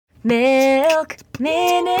Milk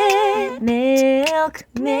Minute, Milk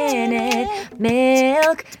Minute,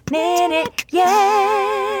 Milk Minute,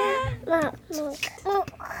 yeah! Milk.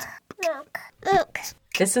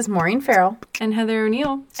 This is Maureen Farrell. And Heather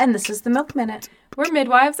O'Neill. And this is the Milk Minute. We're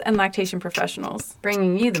midwives and lactation professionals,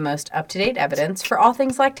 bringing you the most up-to-date evidence for all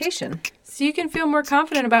things lactation, so you can feel more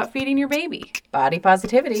confident about feeding your baby, body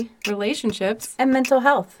positivity, relationships, and mental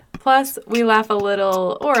health. Plus, we laugh a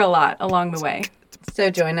little or a lot along the way.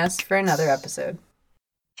 So join us for another episode.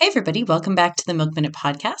 Hey everybody, welcome back to the Milk Minute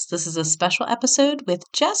Podcast. This is a special episode with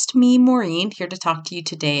just me, Maureen, here to talk to you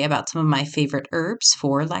today about some of my favorite herbs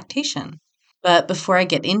for lactation. But before I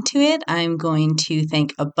get into it, I'm going to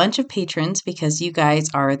thank a bunch of patrons because you guys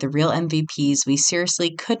are the real MVPs. We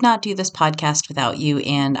seriously could not do this podcast without you,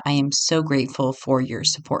 and I am so grateful for your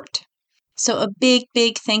support. So a big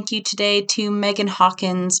thank you today to Megan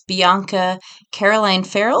Hawkins, Bianca, Caroline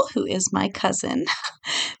Farrell, who is my cousin,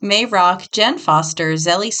 May Rock, Jen Foster,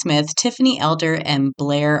 Zelly Smith, Tiffany Elder, and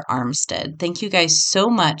Blair Armstead. Thank you guys so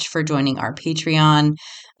much for joining our Patreon.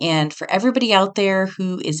 And for everybody out there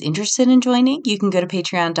who is interested in joining, you can go to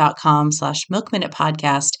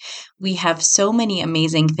patreon.com/milkminutepodcast. We have so many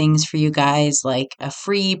amazing things for you guys, like a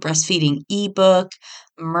free breastfeeding ebook,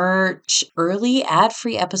 merch, early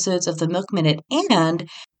ad-free episodes of the Milk Minute, and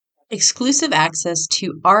exclusive access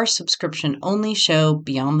to our subscription-only show,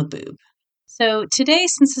 Beyond the Boob. So today,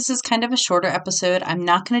 since this is kind of a shorter episode, I'm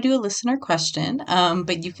not going to do a listener question,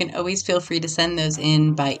 but you can always feel free to send those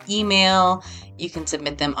in by email. You can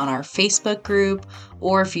submit them on our Facebook group,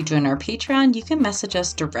 or if you join our Patreon, you can message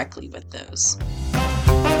us directly with those.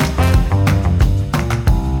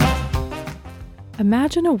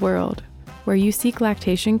 Imagine a world where you seek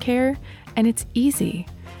lactation care and it's easy,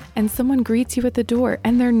 and someone greets you at the door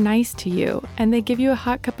and they're nice to you and they give you a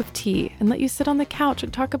hot cup of tea and let you sit on the couch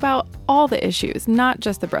and talk about all the issues, not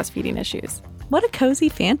just the breastfeeding issues. What a cozy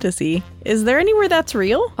fantasy. Is there anywhere that's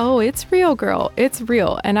real? Oh, it's real, girl. It's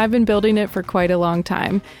real, and I've been building it for quite a long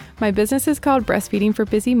time. My business is called Breastfeeding for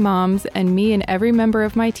Busy Moms, and me and every member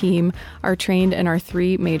of my team are trained in our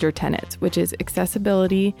three major tenets, which is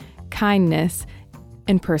accessibility, kindness,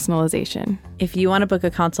 and personalization. If you want to book a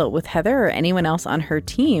consult with Heather or anyone else on her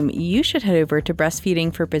team, you should head over to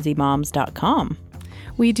breastfeedingforbusymoms.com.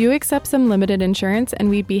 We do accept some limited insurance, and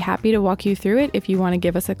we'd be happy to walk you through it if you want to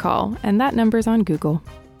give us a call, and that number's on Google.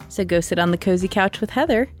 So go sit on the cozy couch with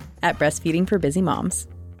Heather at Breastfeeding for Busy Moms.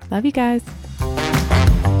 Love you guys.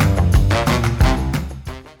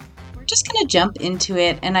 Just going to jump into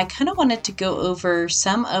it, and I kind of wanted to go over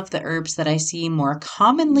some of the herbs that I see more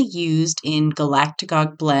commonly used in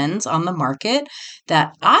galactagogue blends on the market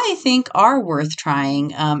that I think are worth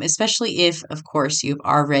trying, especially if, of course, you've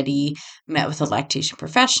already met with a lactation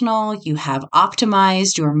professional, you have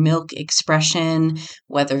optimized your milk expression,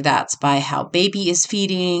 whether that's by how baby is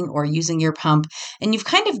feeding or using your pump, and you've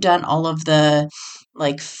kind of done all of the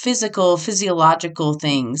physiological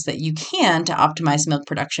things that you can to optimize milk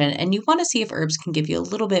production, and you want to see if herbs can give you a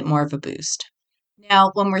little bit more of a boost. Now,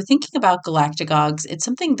 when we're thinking about galactagogues, it's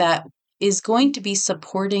something that is going to be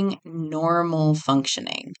supporting normal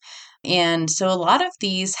functioning. And so a lot of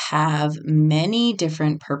these have many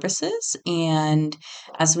different purposes, and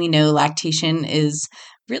as we know, lactation is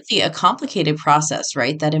really a complicated process,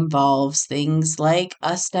 right? That involves things like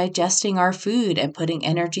us digesting our food and putting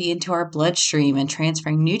energy into our bloodstream and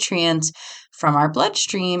transferring nutrients from our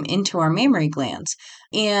bloodstream into our mammary glands.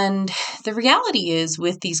 And the reality is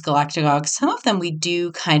with these galactagogues, some of them we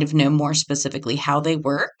do kind of know more specifically how they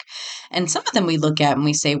work. And some of them we look at and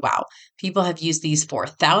we say, wow, people have used these for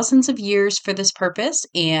thousands of years for this purpose.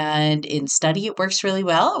 And in study, it works really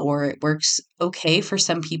well, or it works okay for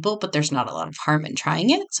some people, but there's not a lot of harm in trying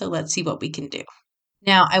it. So let's see what we can do.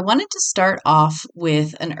 Now, I wanted to start off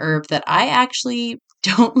with an herb that I actually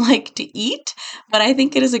don't like to eat, but I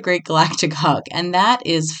think it is a great galactagogue, and that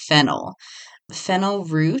is fennel. Fennel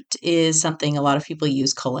root is something a lot of people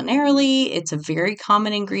use culinarily. It's a very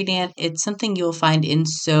common ingredient. It's something you'll find in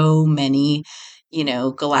so many,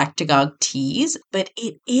 galactagogue teas, but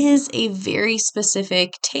it is a very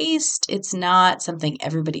specific taste. It's not something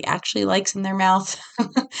everybody actually likes in their mouth.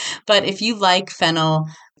 But if you like fennel,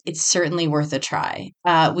 it's certainly worth a try.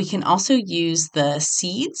 We can also use the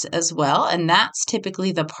seeds as well, and that's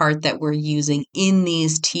typically the part that we're using in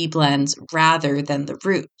these tea blends rather than the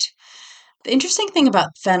root. The interesting thing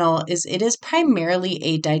about fennel is it is primarily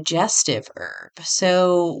a digestive herb.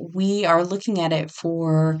 So we are looking at it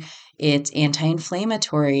for It's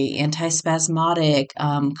anti-inflammatory, antispasmodic,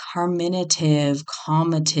 carminative,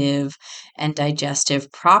 calmative, and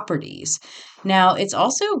digestive properties. Now, it's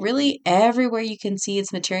also really everywhere you can see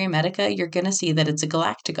it's Materia Medica, you're going to see that it's a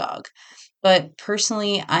galactagogue. But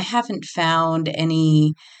personally, I haven't found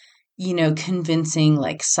any convincing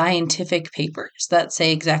like scientific papers that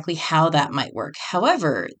say exactly how that might work.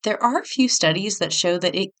 However, there are a few studies that show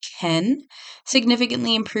that it can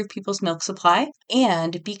significantly improve people's milk supply.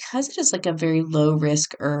 And because it is like a very low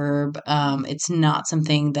risk herb, it's not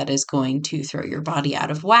something that is going to throw your body out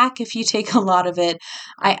of whack if you take a lot of it.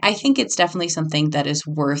 I think it's definitely something that is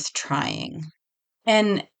worth trying.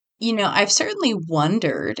 And I've certainly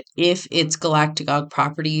wondered if its galactagogue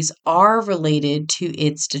properties are related to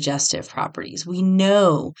its digestive properties. We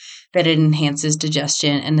know that it enhances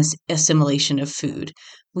digestion and assimilation of food.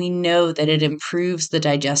 We know that it improves the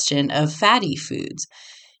digestion of fatty foods.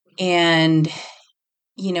 And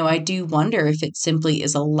I do wonder if it simply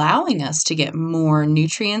is allowing us to get more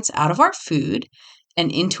nutrients out of our food and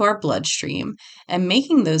into our bloodstream and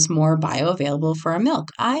making those more bioavailable for our milk.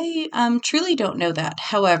 I truly don't know that.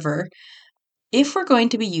 However, if we're going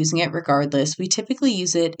to be using it regardless, we typically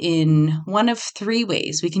use it in one of three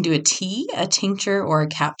ways. We can do a tea, a tincture, or a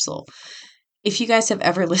capsule. If you guys have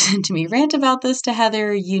ever listened to me rant about this to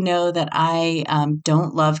Heather, you know that I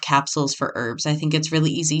don't love capsules for herbs. I think it's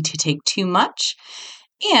really easy to take too much.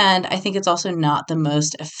 And I think it's also not the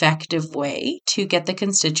most effective way to get the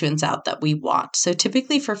constituents out that we want. So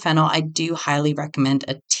typically for fennel, I do highly recommend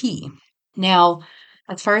a tea. Now,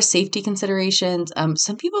 as far as safety considerations,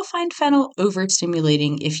 some people find fennel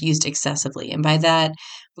overstimulating if used excessively. And by that,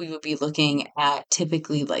 we would be looking at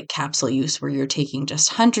typically like capsule use where you're taking just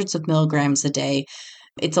hundreds of milligrams a day.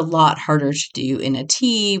 It's a lot harder to do in a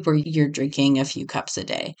tea where you're drinking a few cups a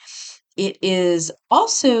day. It is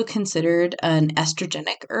also considered an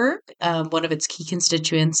estrogenic herb. One of its key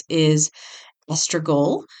constituents is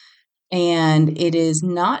estragol, and it is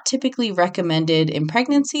not typically recommended in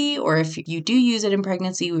pregnancy, or if you do use it in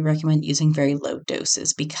pregnancy, we recommend using very low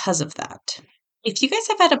doses because of that. If you guys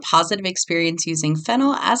have had a positive experience using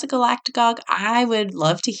fennel as a galactagogue, I would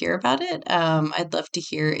love to hear about it. I'd love to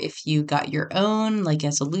hear if you got your own, like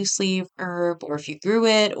as a loose leaf herb, or if you grew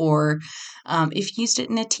it, or if you used it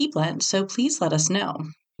in a tea blend. So please let us know.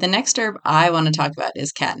 The next herb I want to talk about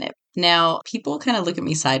is catnip. Now, people kind of look at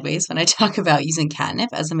me sideways when I talk about using catnip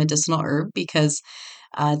as a medicinal herb because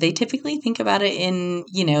they typically think about it in,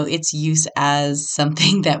 its use as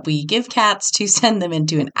something that we give cats to send them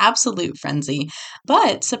into an absolute frenzy.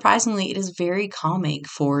 But surprisingly, it is very calming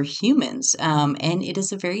for humans, and it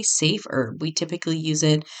is a very safe herb. We typically use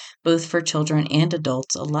it both for children and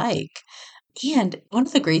adults alike. And one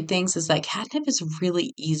of the great things is that catnip is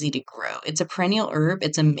really easy to grow. It's a perennial herb,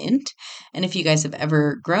 it's a mint. And if you guys have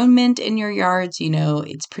ever grown mint in your yards,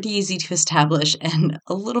 it's pretty easy to establish and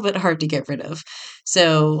a little bit hard to get rid of.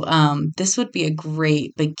 So this would be a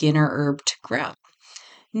great beginner herb to grow.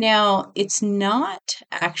 Now, it's not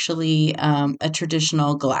actually a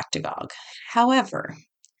traditional galactagogue. However,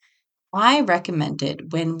 I recommend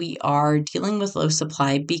it when we are dealing with low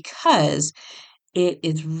supply because it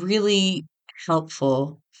is really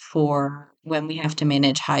helpful for when we have to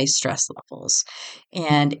manage high stress levels.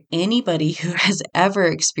 And anybody who has ever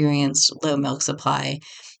experienced low milk supply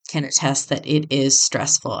can attest that it is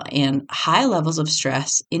stressful, and high levels of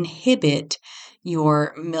stress inhibit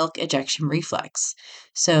your milk ejection reflex.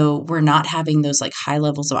 So we're not having those like high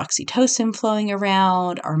levels of oxytocin flowing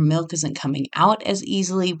around. Our milk isn't coming out as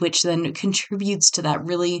easily, which then contributes to that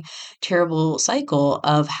really terrible cycle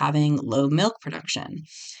of having low milk production.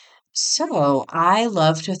 So I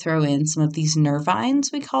love to throw in some of these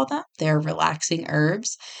nervines, we call them. They're relaxing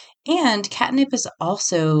herbs. And catnip is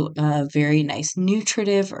also a very nice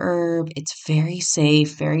nutritive herb. It's very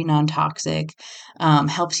safe, very non-toxic,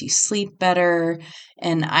 helps you sleep better.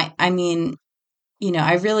 And I mean,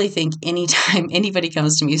 I really think anytime anybody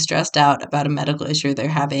comes to me stressed out about a medical issue they're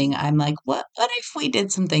having, I'm like, what if we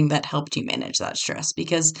did something that helped you manage that stress?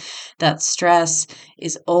 Because that stress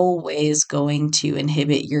is always going to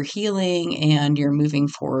inhibit your healing and your moving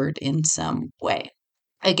forward in some way.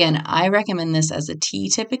 Again, I recommend this as a tea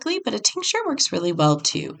typically, but a tincture works really well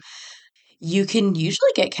too. You can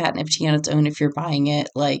usually get catnip tea on its own if you're buying it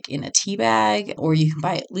like in a tea bag, or you can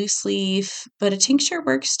buy it loose leaf, but a tincture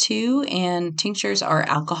works too. And tinctures are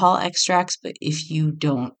alcohol extracts, but if you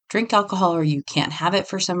don't drink alcohol or you can't have it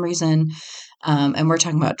for some reason, and we're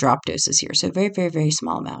talking about drop doses here, so very, very, very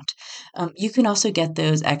small amount. You can also get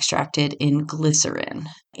those extracted in glycerin,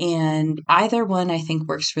 and either one I think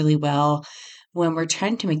works really well. when we're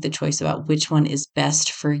trying to make the choice about which one is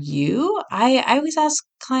best for you, I always ask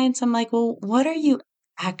clients, I'm like, well, what are you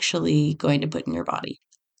actually going to put in your body?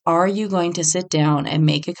 Are you going to sit down and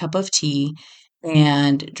make a cup of tea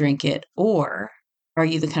and drink it? Or are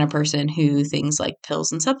you the kind of person who things like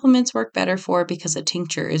pills and supplements work better for because a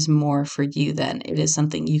tincture is more for you then? It is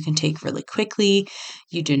something you can take really quickly.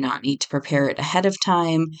 You do not need to prepare it ahead of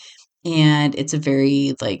time. And it's a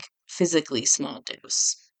very physically small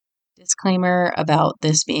dose. Disclaimer about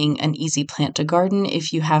this being an easy plant to garden.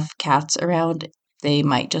 If you have cats around, they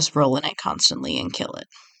might just roll in it constantly and kill it.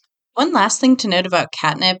 One last thing to note about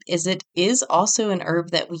catnip is it is also an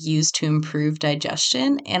herb that we use to improve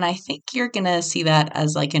digestion. And I think you're going to see that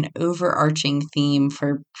as an overarching theme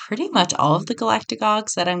for pretty much all of the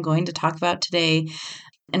galactagogues that I'm going to talk about today.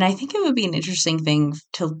 And I think it would be an interesting thing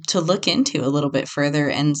to look into a little bit further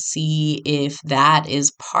and see if that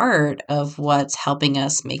is part of what's helping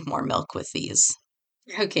us make more milk with these.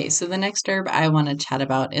 Okay, so the next herb I want to chat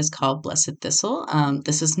about is called blessed thistle.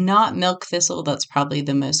 This is not milk thistle. That's probably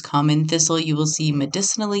the most common thistle you will see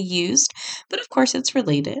medicinally used, but of course it's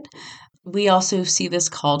related. We also see this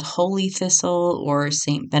called holy thistle or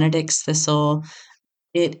Saint Benedict's thistle.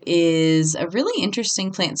 It is a really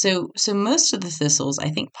interesting plant. So most of the thistles, I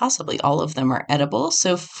think possibly all of them, are edible.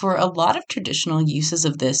 So for a lot of traditional uses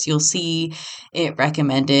of this, you'll see it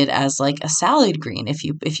recommended as a salad green if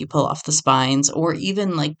you pull off the spines, or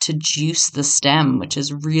even to juice the stem, which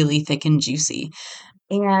is really thick and juicy.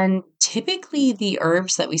 And typically the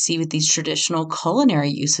herbs that we see with these traditional culinary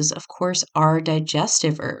uses, of course, are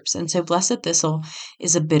digestive herbs. And so blessed thistle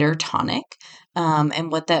is a bitter tonic.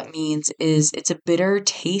 And what that means is it's a bitter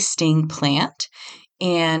tasting plant.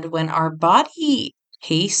 And when our body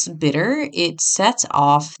tastes bitter, it sets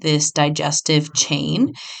off this digestive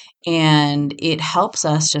chain. And it helps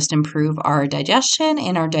us just improve our digestion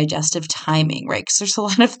and our digestive timing, right? Because there's a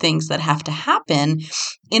lot of things that have to happen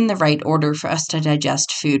in the right order for us to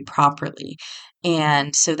digest food properly.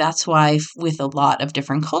 And so that's why with a lot of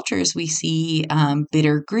different cultures, we see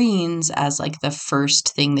bitter greens as the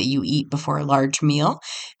first thing that you eat before a large meal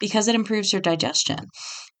because it improves your digestion.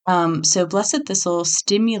 So blessed thistle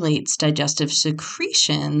stimulates digestive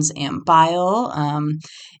secretions and bile.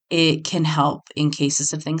 It can help in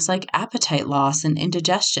cases of things like appetite loss and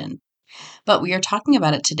indigestion. But we are talking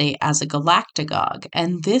about it today as a galactagogue,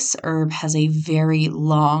 and this herb has a very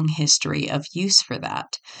long history of use for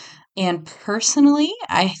that. And personally,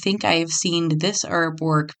 I think I've seen this herb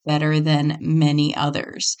work better than many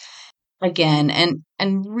others. Again,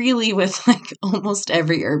 and really with almost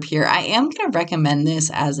every herb here, I am going to recommend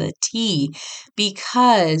this as a tea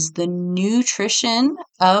because the nutrition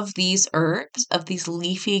of these herbs, of these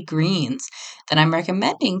leafy greens that I'm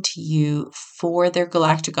recommending to you for their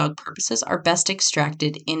galactagogue purposes are best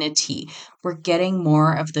extracted in a tea. We're getting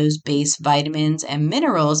more of those base vitamins and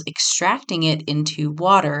minerals, extracting it into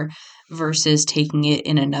water versus taking it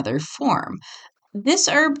in another form. This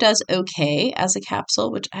herb does okay as a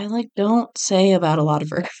capsule, which I don't say about a lot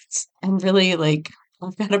of herbs. I'm really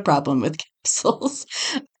I've got a problem with capsules.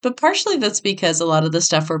 But partially that's because a lot of the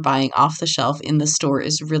stuff we're buying off the shelf in the store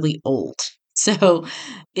is really old. So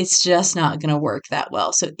it's just not going to work that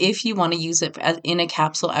well. So if you want to use it in a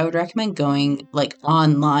capsule, I would recommend going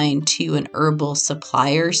online to an herbal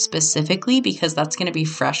supplier specifically because that's going to be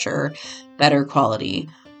fresher, better quality,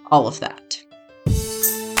 all of that.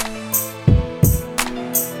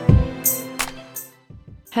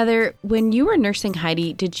 Heather, when you were nursing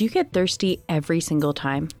Heidi, did you get thirsty every single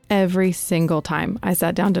time? Every single time I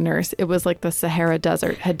sat down to nurse, it was like the Sahara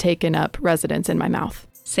Desert had taken up residence in my mouth.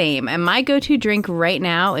 Same. And my go-to drink right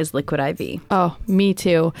now is Liquid IV. Oh, me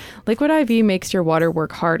too. Liquid IV makes your water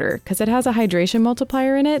work harder because it has a hydration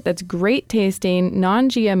multiplier in it that's great tasting,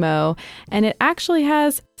 non-GMO, and it actually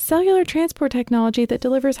has cellular transport technology that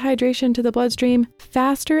delivers hydration to the bloodstream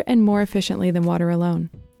faster and more efficiently than water alone.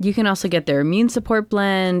 You can also get their immune support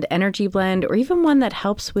blend, energy blend, or even one that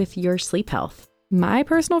helps with your sleep health. My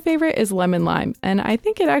personal favorite is lemon lime, and I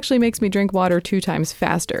think it actually makes me drink water 2 times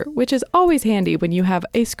faster, which is always handy when you have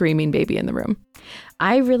a screaming baby in the room.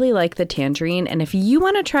 I really like the tangerine, and if you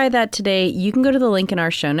want to try that today, you can go to the link in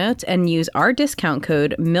our show notes and use our discount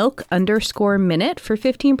code MILK_minute for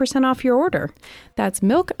 15% off your order. That's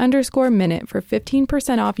MILK_minute for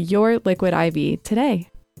 15% off your Liquid IV today.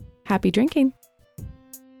 Happy drinking.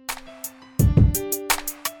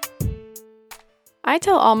 I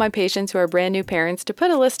tell all my patients who are brand new parents to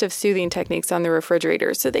put a list of soothing techniques on the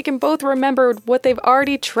refrigerator so they can both remember what they've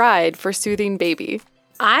already tried for soothing baby.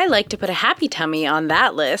 I like to put a happy tummy on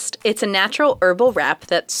that list. It's a natural herbal wrap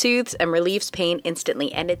that soothes and relieves pain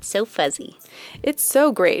instantly, and it's so fuzzy. It's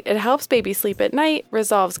so great. It helps baby sleep at night,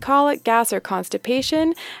 resolves colic, gas, or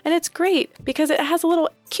constipation, and it's great because it has a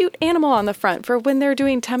little cute animal on the front for when they're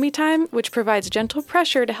doing tummy time, which provides gentle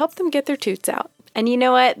pressure to help them get their toots out. And you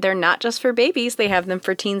know what? They're not just for babies. They have them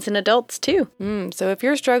for teens and adults, too. So if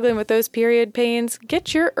you're struggling with those period pains,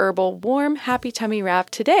 get your herbal warm Happy Tummy wrap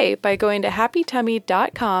today by going to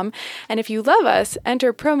happytummy.com. And if you love us,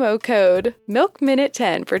 enter promo code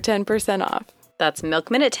MILKMINUTE10 for 10% off. That's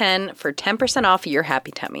MILKMINUTE10 for 10% off your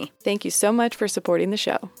Happy Tummy. Thank you so much for supporting the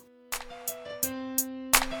show.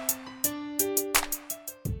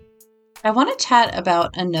 I want to chat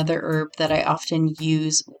about another herb that I often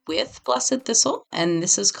use with blessed thistle, and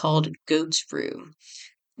this is called goat's rue.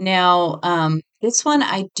 Now, this one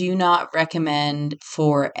I do not recommend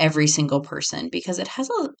for every single person because it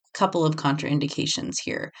has a couple of contraindications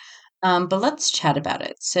here. But let's chat about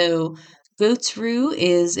it. So, goat's rue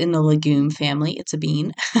is in the legume family. It's a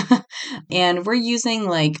bean. And we're using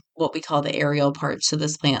like what we call the aerial parts of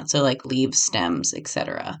this plant, so like leaves, stems,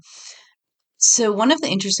 etc. So one of the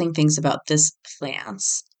interesting things about this plant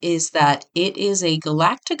is that it is a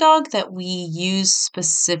galactagogue that we use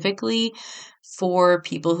specifically for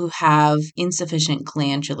people who have insufficient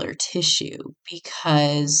glandular tissue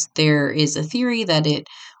because there is a theory that it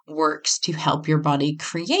works to help your body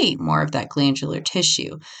create more of that glandular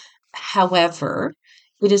tissue. However,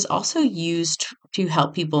 it is also used to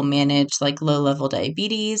help people manage like low-level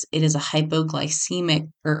diabetes. It is a hypoglycemic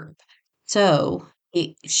herb. So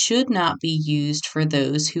it should not be used for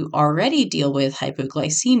those who already deal with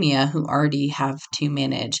hypoglycemia, who already have to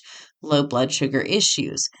manage low blood sugar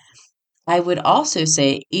issues. I would also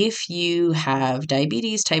say if you have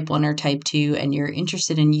diabetes type 1 or type 2 and you're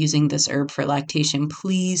interested in using this herb for lactation,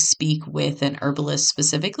 please speak with an herbalist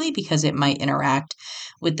specifically because it might interact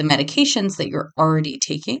with the medications that you're already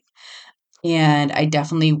taking. And I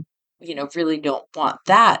definitely really don't want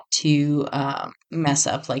that to mess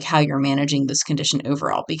up like how you're managing this condition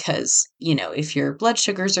overall because, if your blood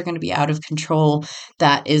sugars are going to be out of control,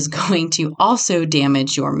 that is going to also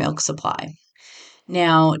damage your milk supply.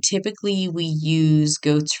 Now, typically we use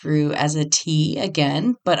goat's rue as a tea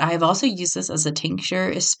again, but I've also used this as a tincture,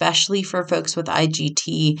 especially for folks with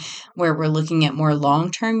IGT where we're looking at more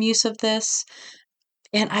long-term use of this.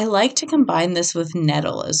 And I like to combine this with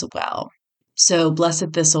nettle as well. So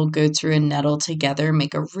blessed thistle, goat's rue, and nettle together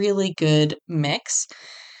make a really good mix.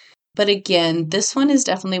 But again, this one is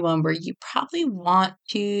definitely one where you probably want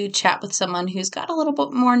to chat with someone who's got a little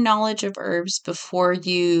bit more knowledge of herbs before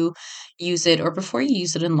you use it or before you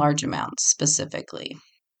use it in large amounts specifically.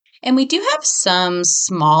 And we do have some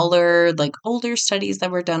smaller, like older studies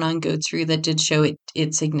that were done on goat's rue that did show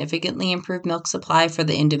it significantly improved milk supply for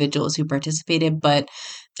the individuals who participated, but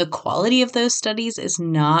the quality of those studies is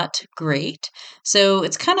not great. So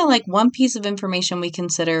it's kind of like one piece of information we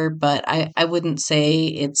consider, but I wouldn't say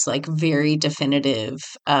it's like very definitive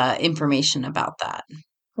information about that.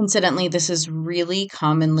 Incidentally, this is really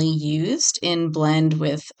commonly used in blend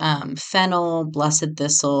with fennel, blessed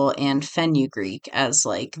thistle, and fenugreek as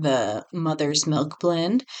like the mother's milk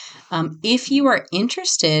blend. If you are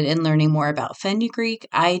interested in learning more about fenugreek,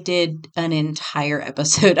 I did an entire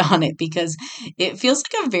episode on it because it feels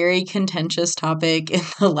like a very contentious topic in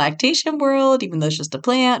the lactation world, even though it's just a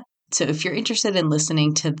plant. So if you're interested in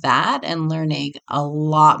listening to that and learning a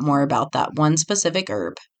lot more about that one specific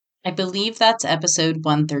herb, I believe that's episode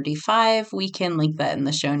 135. We can link that in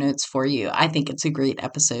the show notes for you. I think it's a great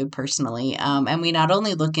episode personally. And we not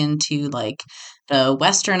only look into like the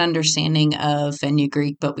Western understanding of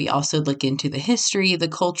fenugreek, but we also look into the history, the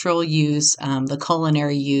cultural use, the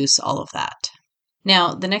culinary use, all of that.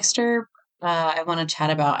 Now, the next herb I want to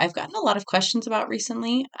chat about, I've gotten a lot of questions about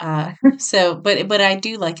recently. But I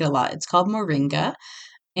do like it a lot. It's called moringa.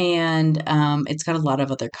 And it's got a lot of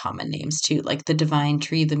other common names too, like the divine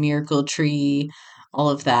tree, the miracle tree, all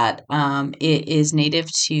of that. It is native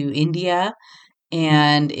to India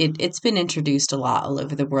and it's been introduced a lot all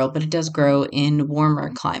over the world, but it does grow in warmer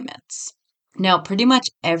climates. Now, pretty much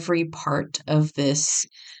every part of this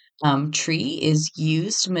tree is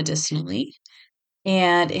used medicinally.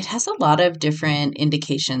 And it has a lot of different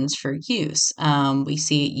indications for use. We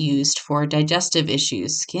see it used for digestive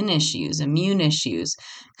issues, skin issues, immune issues,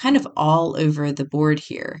 kind of all over the board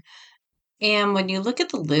here. And when you look at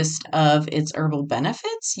the list of its herbal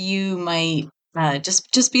benefits, you might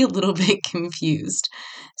just be a little bit confused.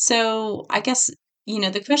 So I guess,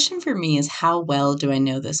 the question for me is how well do I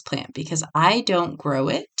know this plant? Because I don't grow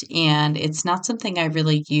it and it's not something I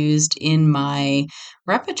really used in my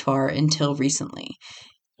repertoire until recently.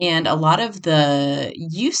 And a lot of the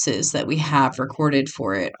uses that we have recorded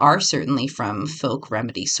for it are certainly from folk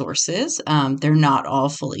remedy sources. They're not all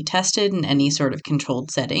fully tested in any sort of controlled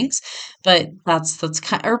settings, but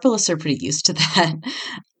herbalists are pretty used to that.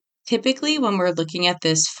 Typically, when we're looking at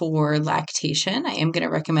this for lactation, I am going to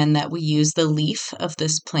recommend that we use the leaf of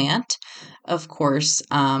this plant. Of course,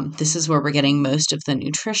 this is where we're getting most of the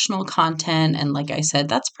nutritional content. And like I said,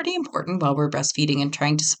 that's pretty important while we're breastfeeding and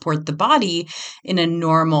trying to support the body in a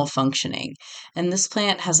normal functioning. And this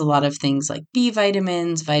plant has a lot of things like B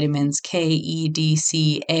vitamins, vitamins K, E, D,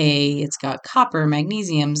 C, A. It's got copper,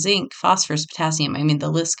 magnesium, zinc, phosphorus, potassium. I mean,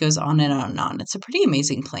 the list goes on and on and on. It's a pretty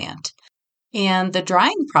amazing plant. And the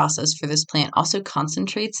drying process for this plant also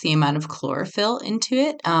concentrates the amount of chlorophyll into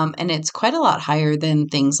it. And it's quite a lot higher than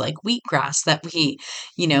things like wheatgrass that we,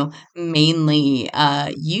 mainly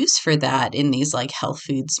use for that in these like health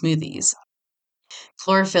food smoothies.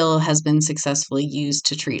 Chlorophyll has been successfully used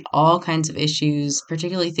to treat all kinds of issues,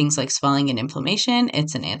 particularly things like swelling and inflammation.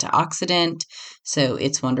 It's an antioxidant, so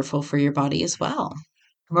it's wonderful for your body as well.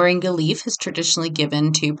 Moringa leaf is traditionally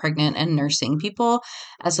given to pregnant and nursing people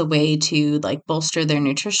as a way to bolster their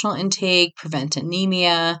nutritional intake, prevent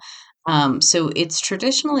anemia. So it's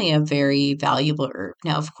traditionally a very valuable herb.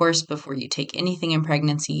 Now, of course, before you take anything in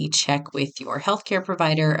pregnancy, check with your healthcare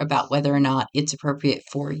provider about whether or not it's appropriate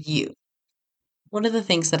for you. One of the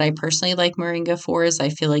things that I personally like moringa for is I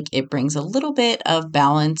feel like it brings a little bit of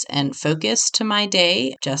balance and focus to my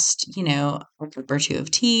day. Just, a cup or two of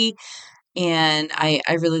tea. And I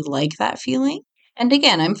really like that feeling. And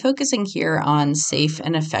again, I'm focusing here on safe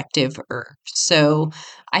and effective herbs. So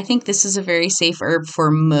I think this is a very safe herb for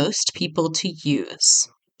most people to use.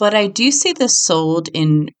 But I do see this sold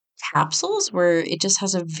in capsules where it just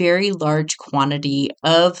has a very large quantity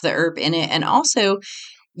of the herb in it. And also,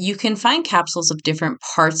 you can find capsules of different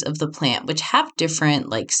parts of the plant, which have different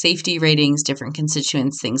safety ratings, different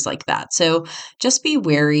constituents, things like that. So just be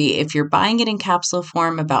wary if you're buying it in capsule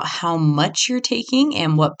form about how much you're taking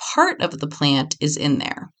and what part of the plant is in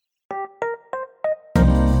there.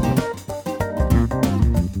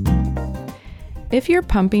 If you're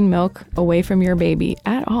pumping milk away from your baby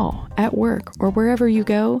at all, at work, or wherever you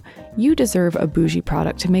go, you deserve a bougie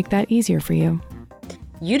product to make that easier for you.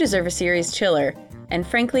 You deserve a Series chiller. And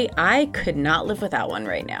frankly, I could not live without one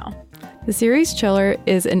right now. The Series chiller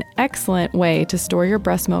is an excellent way to store your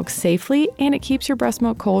breast milk safely, and it keeps your breast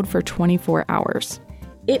milk cold for 24 hours.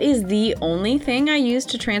 It is the only thing I use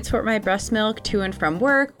to transport my breast milk to and from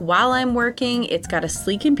work while I'm working. It's got a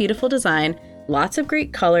sleek and beautiful design, lots of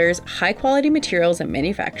great colors, high quality materials, and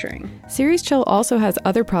manufacturing. Series Chill also has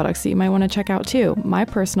other products that you might want to check out too. My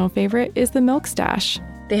personal favorite is the Milk Stash.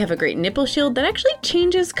 They have a great nipple shield that actually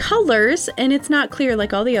changes colors, and it's not clear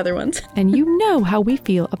like all the other ones. And you know how we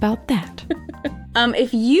feel about that.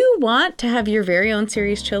 If you want to have your very own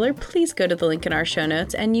Series chiller, please go to the link in our show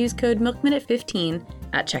notes and use code MILKMINUTE15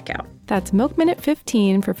 at checkout. That's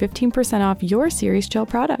MILKMINUTE15 for 15% off your Series Chill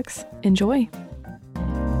products. Enjoy.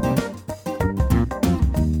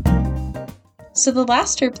 So the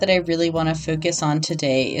last herb that I really want to focus on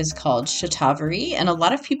today is called shatavari, and a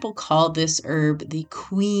lot of people call this herb the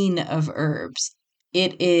queen of herbs.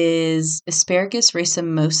 It is Asparagus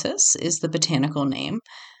racemosus is the botanical name,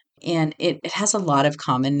 and it has a lot of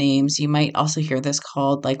common names. You might also hear this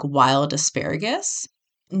called wild asparagus.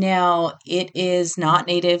 Now, it is not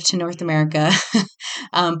native to North America,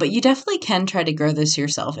 but you definitely can try to grow this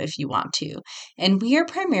yourself if you want to. And we are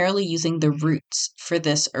primarily using the roots for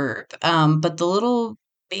this herb, but the little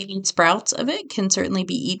baby sprouts of it can certainly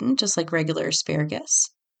be eaten just like regular asparagus.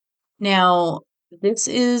 Now, this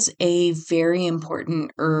is a very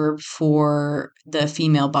important herb for the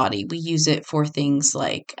female body. We use it for things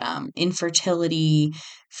like infertility,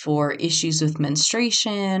 for issues with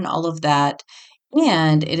menstruation, all of that.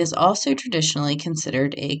 And it is also traditionally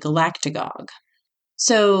considered a galactagogue.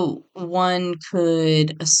 So one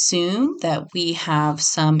could assume that we have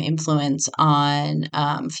some influence on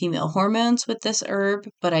female hormones with this herb,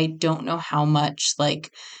 but I don't know how much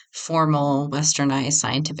formal westernized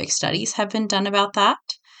scientific studies have been done about that.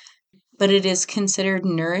 But it is considered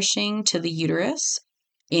nourishing to the uterus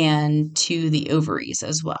and to the ovaries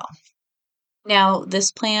as well. Now,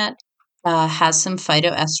 this plant has some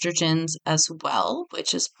phytoestrogens as well,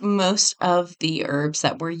 which is most of the herbs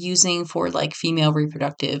that we're using for female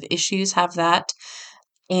reproductive issues have that.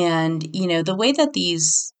 And, the way that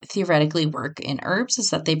these theoretically work in herbs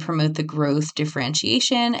is that they promote the growth,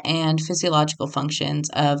 differentiation, and physiological functions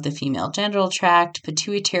of the female genital tract,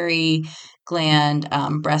 pituitary gland,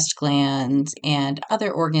 breast glands, and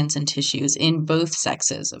other organs and tissues in both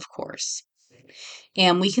sexes, of course.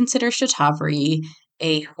 And we consider shatavari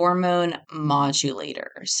a hormone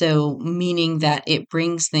modulator. So, meaning that it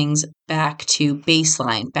brings things back to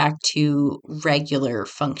baseline, back to regular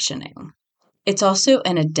functioning. It's also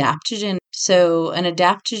an adaptogen. So, an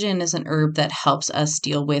adaptogen is an herb that helps us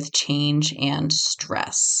deal with change and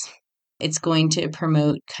stress. It's going to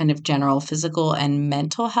promote kind of general physical and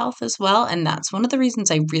mental health as well. And that's one of the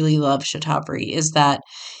reasons I really love shatavari, is that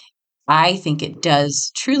I think it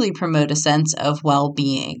does truly promote a sense of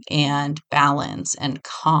well-being and balance and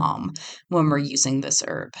calm when we're using this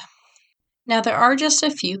herb. Now, there are just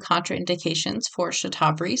a few contraindications for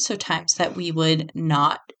shatavari, so times that we would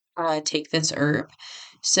not take this herb.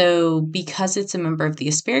 So, because it's a member of the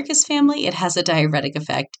asparagus family, it has a diuretic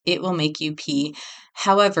effect. It will make you pee.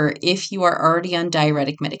 However, if you are already on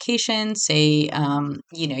diuretic medication, say,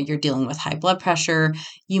 you're dealing with high blood pressure,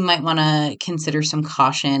 you might want to consider some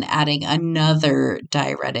caution adding another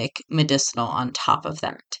diuretic medicinal on top of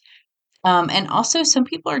that. And also, some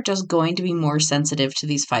people are just going to be more sensitive to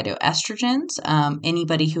these phytoestrogens.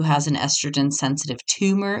 Anybody who has an estrogen sensitive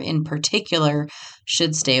tumor in particular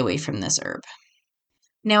should stay away from this herb.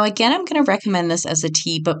 Now, again, I'm going to recommend this as a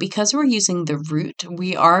tea, but because we're using the root,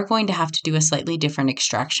 we are going to have to do a slightly different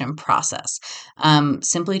extraction process.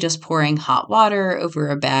 Simply just pouring hot water over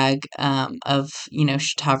a bag of,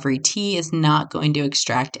 shatavari tea is not going to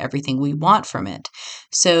extract everything we want from it.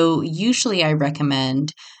 So usually I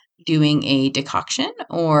recommend doing a decoction,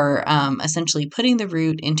 or essentially putting the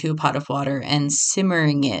root into a pot of water and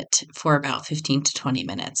simmering it for about 15 to 20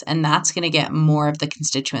 minutes. And that's going to get more of the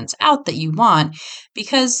constituents out that you want,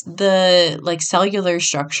 because the cellular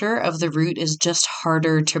structure of the root is just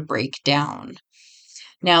harder to break down.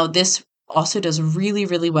 Now, this also does really,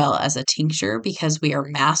 really well as a tincture, because we are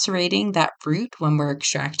macerating that root when we're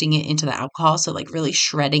extracting it into the alcohol. So really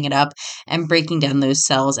shredding it up and breaking down those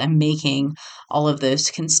cells and making all of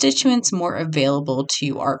those constituents more available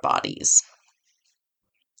to our bodies.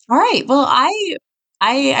 All right. Well, I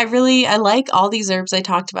like all these herbs I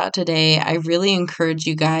talked about today. I really encourage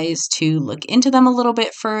you guys to look into them a little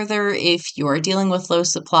bit further if you are dealing with low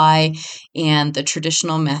supply and the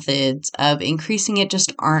traditional methods of increasing it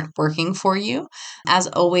just aren't working for you. As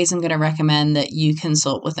always, I'm going to recommend that you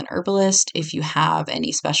consult with an herbalist if you have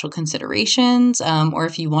any special considerations, or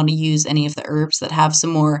if you want to use any of the herbs that have some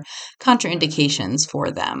more contraindications for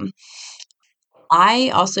them. I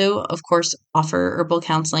also, of course, offer herbal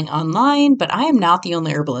counseling online, but I am not the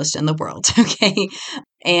only herbalist in the world, okay?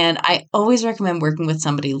 And I always recommend working with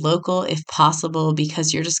somebody local if possible,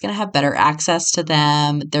 because you're just going to have better access to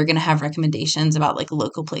them. They're going to have recommendations about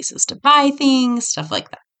local places to buy things, stuff like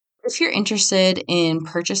that. If you're interested in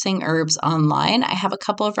purchasing herbs online, I have a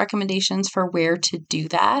couple of recommendations for where to do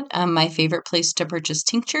that. My favorite place to purchase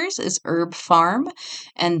tinctures is Herb Farm,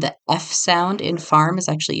 and the F sound in farm is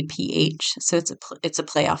actually a PH, so it's a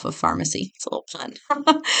play off of pharmacy. It's a little fun.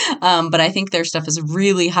 But I think their stuff is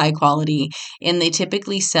really high quality, and they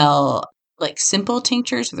typically sell simple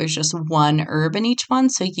tinctures where there's just one herb in each one,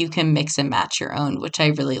 so you can mix and match your own, which I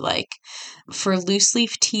really like. For loose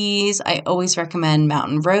leaf teas, I always recommend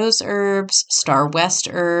Mountain Rose Herbs, Star West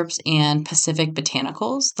Herbs, and Pacific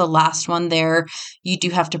Botanicals. The last one there, you do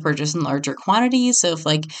have to purchase in larger quantities. So if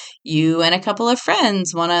you and a couple of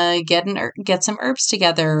friends want to get some herbs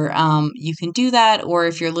together, you can do that. Or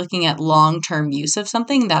if you're looking at long-term use of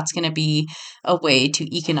something, that's going to be a way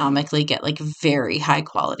to economically get very high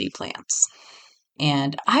quality plants.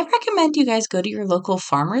 And I recommend you guys go to your local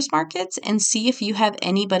farmers markets and see if you have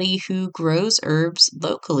anybody who grows herbs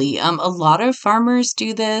locally. A lot of farmers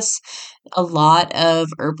do this. A lot of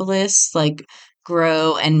herbalists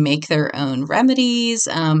grow and make their own remedies.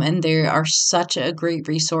 And they are such a great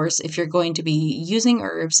resource if you're going to be using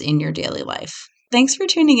herbs in your daily life. Thanks for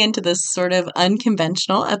tuning into this sort of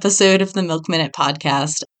unconventional episode of the Milk Minute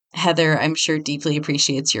podcast. Heather, I'm sure, deeply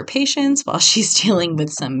appreciates your patience while she's dealing with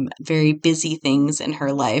some very busy things in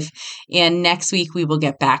her life. And next week, we will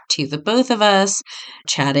get back to the both of us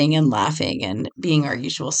chatting and laughing and being our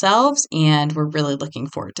usual selves. And we're really looking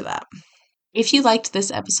forward to that. If you liked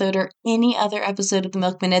this episode or any other episode of the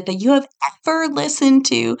Milk Minute that you have ever listened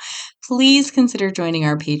to, please consider joining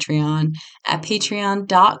our Patreon at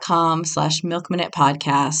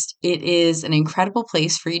patreon.com/milkminutepodcast. It is an incredible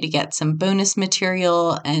place for you to get some bonus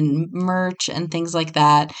material and merch and things like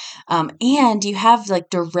that. And you have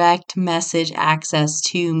direct message access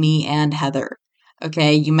to me and Heather.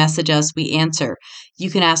 Okay, you message us, we answer.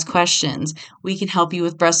 You can ask questions. We can help you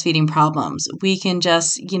with breastfeeding problems. We can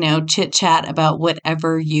just, chit chat about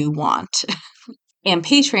whatever you want. And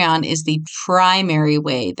Patreon is the primary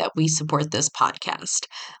way that we support this podcast.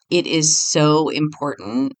 It is so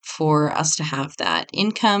important for us to have that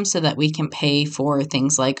income so that we can pay for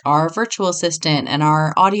things like our virtual assistant and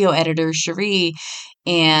our audio editor, Cherie,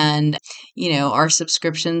 and, our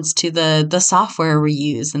subscriptions to the software we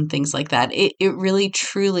use and things like that. It really,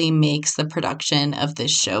 truly makes the production of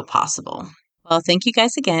this show possible. Well, thank you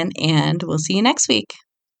guys again, and we'll see you next week.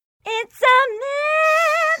 It's a